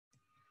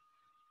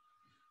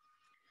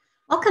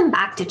Welcome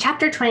back to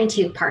Chapter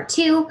 22, Part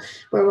 2,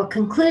 where we'll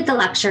conclude the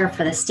lecture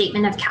for the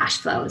Statement of Cash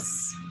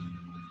Flows.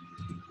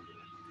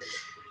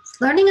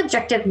 Learning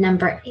objective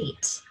number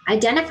 8,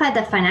 identify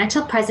the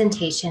financial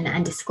presentation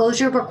and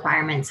disclosure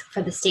requirements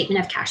for the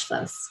Statement of Cash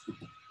Flows.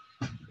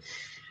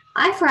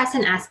 IFRS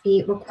and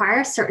ASPE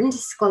require certain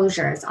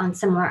disclosures on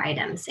similar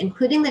items,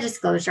 including the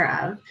disclosure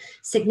of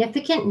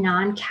significant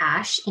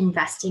non-cash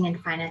investing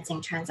and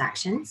financing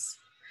transactions,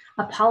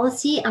 a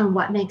policy on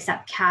what makes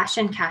up cash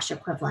and cash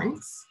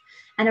equivalents,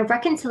 and a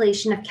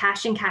reconciliation of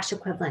cash and cash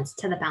equivalents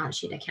to the balance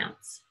sheet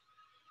accounts.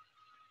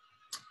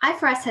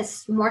 IFRS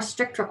has more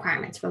strict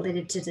requirements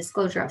related to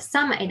disclosure of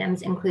some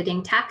items,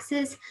 including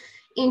taxes,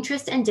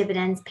 interest and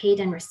dividends paid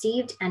and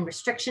received, and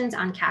restrictions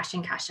on cash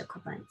and cash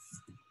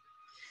equivalents.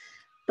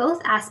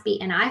 Both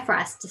ASPE and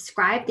IFRS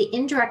describe the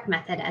indirect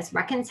method as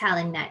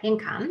reconciling net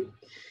income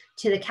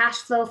to the cash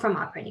flow from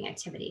operating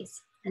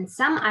activities. And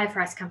some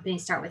IFRS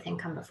companies start with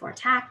income before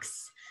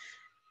tax.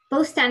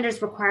 Both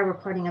standards require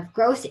reporting of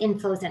gross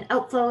inflows and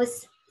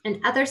outflows,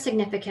 and other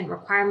significant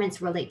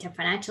requirements relate to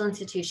financial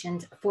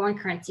institutions, foreign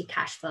currency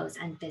cash flows,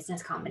 and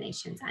business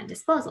combinations and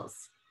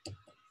disposals.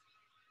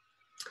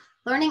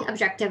 Learning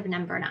objective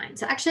number 9.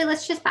 So actually,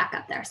 let's just back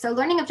up there. So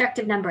learning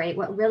objective number 8,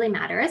 what really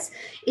matters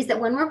is that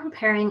when we're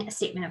preparing a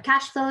statement of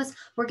cash flows,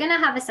 we're going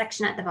to have a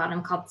section at the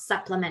bottom called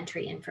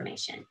supplementary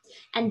information.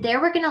 And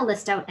there we're going to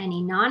list out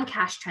any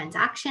non-cash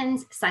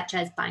transactions, such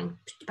as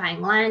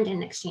buying land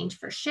in exchange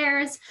for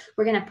shares.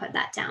 We're going to put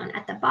that down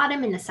at the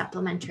bottom in the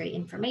supplementary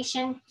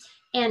information.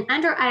 And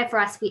under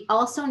IFRS, we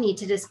also need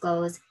to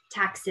disclose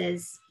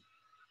taxes.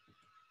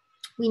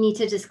 We need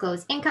to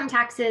disclose income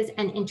taxes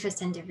and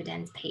interest and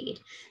dividends paid.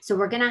 So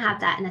we're going to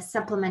have that in a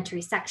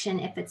supplementary section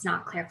if it's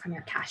not clear from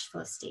your cash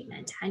flow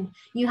statement. And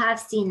you have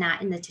seen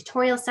that in the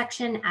tutorial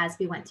section as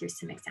we went through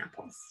some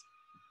examples.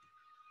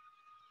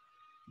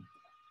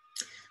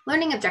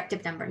 Learning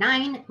objective number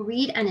 9,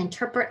 read and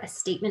interpret a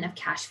statement of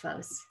cash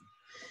flows.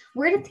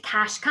 Where did the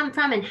cash come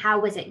from and how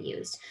was it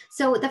used?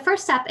 So the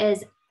first step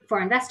is for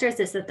investors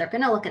is that they're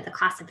going to look at the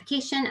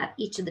classification of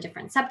each of the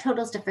different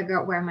subtotals to figure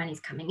out where money's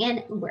coming in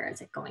and where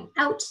is it going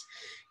out.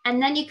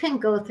 And then you can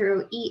go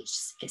through each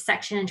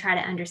section and try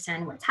to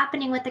understand what's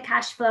happening with the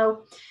cash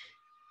flow.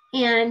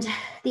 And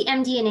the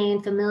MD&A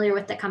and familiar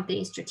with the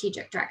company's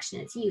strategic direction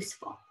is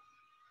useful.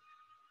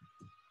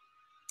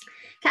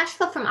 Cash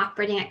flow from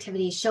operating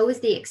activities shows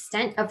the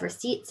extent of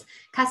receipts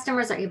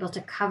customers are able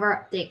to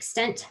cover, the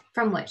extent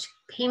from which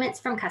payments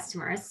from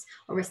customers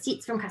or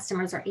receipts from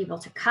customers are able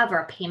to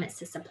cover payments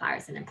to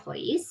suppliers and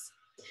employees.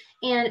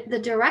 And the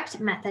direct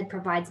method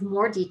provides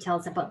more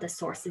details about the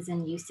sources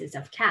and uses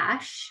of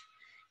cash.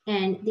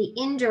 And the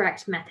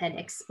indirect method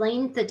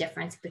explains the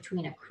difference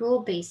between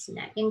accrual-based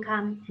net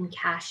income and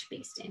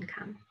cash-based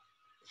income.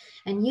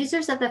 And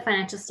users of the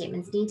financial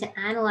statements need to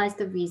analyze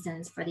the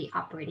reasons for the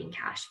operating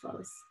cash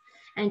flows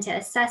and to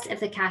assess if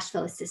the cash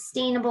flow is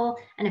sustainable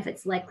and if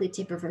it's likely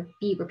to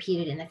be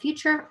repeated in the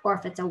future or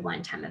if it's a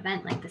one-time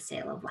event like the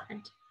sale of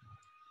land.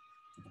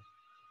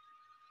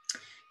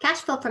 Cash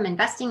flow from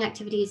investing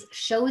activities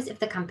shows if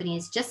the company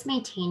is just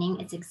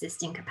maintaining its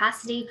existing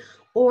capacity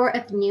or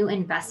if new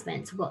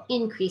investments will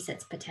increase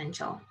its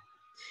potential.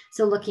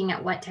 So looking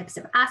at what types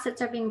of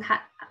assets are being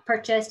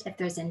purchased, if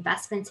there's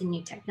investments in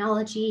new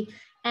technology,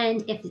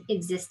 and if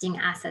existing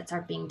assets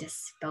are being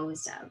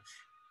disposed of.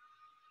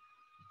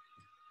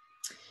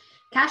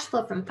 Cash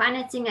flow from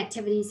financing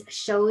activities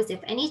shows if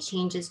any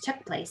changes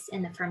took place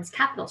in the firm's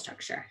capital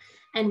structure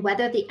and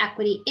whether the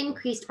equity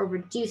increased or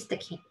reduced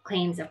the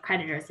claims of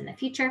creditors in the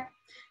future.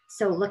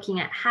 So looking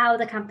at how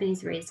the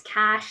companies raised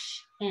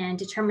cash and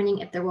determining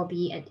if there will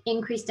be an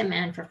increased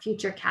demand for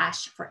future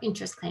cash for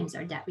interest claims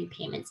or debt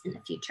repayments in the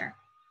future.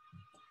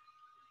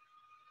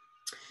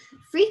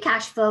 Free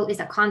cash flow is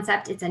a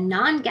concept, it's a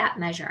non-GAAP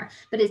measure,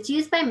 but it's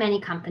used by many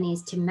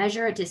companies to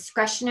measure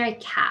discretionary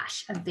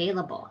cash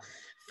available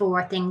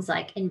for things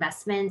like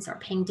investments or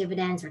paying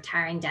dividends,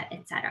 retiring debt,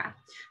 etc.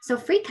 So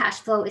free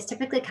cash flow is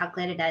typically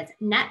calculated as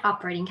net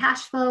operating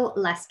cash flow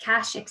less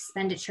cash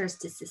expenditures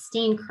to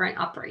sustain current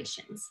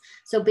operations.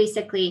 So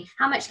basically,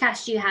 how much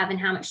cash do you have and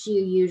how much do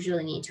you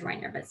usually need to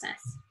run your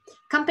business?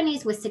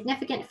 Companies with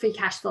significant free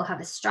cash flow have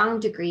a strong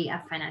degree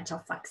of financial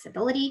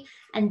flexibility,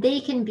 and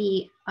they can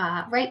be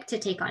ripe to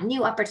take on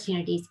new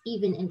opportunities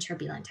even in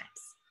turbulent times.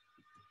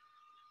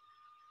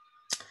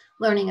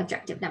 Learning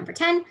objective number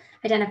 10,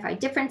 identify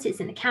differences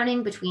in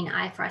accounting between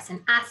IFRS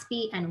and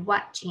ASPE and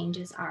what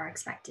changes are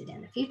expected in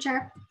the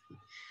future.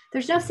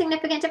 There's no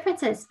significant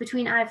differences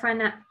between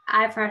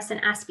IFRS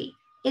and ASPE.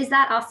 Is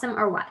that awesome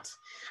or what?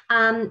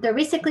 They're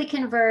basically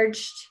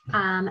converged.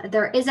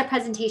 There is a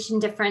presentation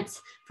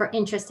difference for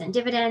interest and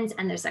dividends,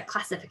 and there's a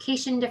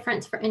classification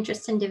difference for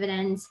interest and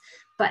dividends,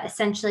 but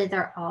essentially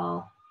they're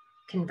all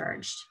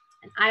converged.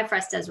 And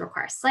IFRS does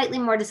require slightly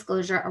more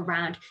disclosure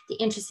around the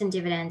interest and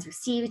dividends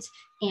received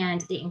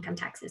and the income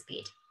taxes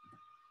paid.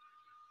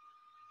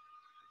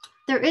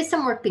 There is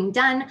some work being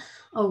done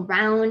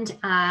around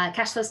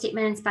cash flow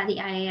statements by the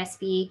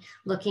IASB,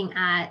 looking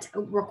at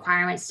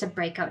requirements to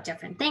break out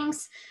different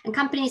things. And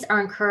companies are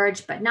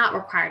encouraged but not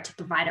required to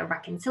provide a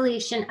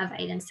reconciliation of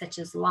items such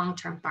as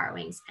long-term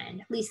borrowings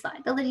and lease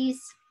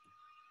liabilities.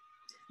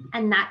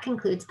 And that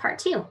concludes part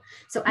 2.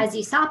 So as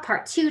you saw,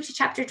 part 2 to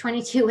chapter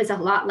 22 is a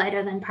lot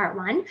lighter than part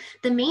 1.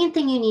 The main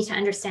thing you need to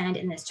understand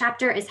in this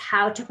chapter is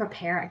how to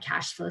prepare a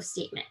cash flow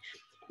statement.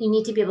 You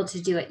need to be able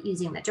to do it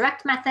using the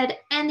direct method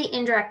and the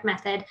indirect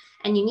method,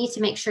 and you need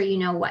to make sure you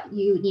know what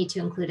you need to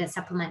include as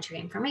supplementary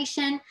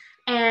information,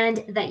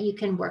 and that you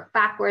can work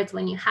backwards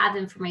when you have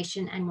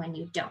information and when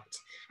you don't.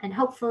 And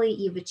hopefully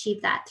you've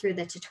achieved that through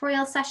the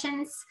tutorial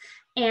sessions.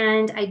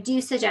 And I do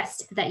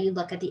suggest that you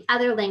look at the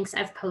other links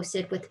I've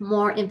posted with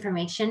more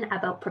information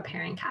about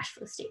preparing cash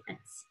flow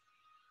statements.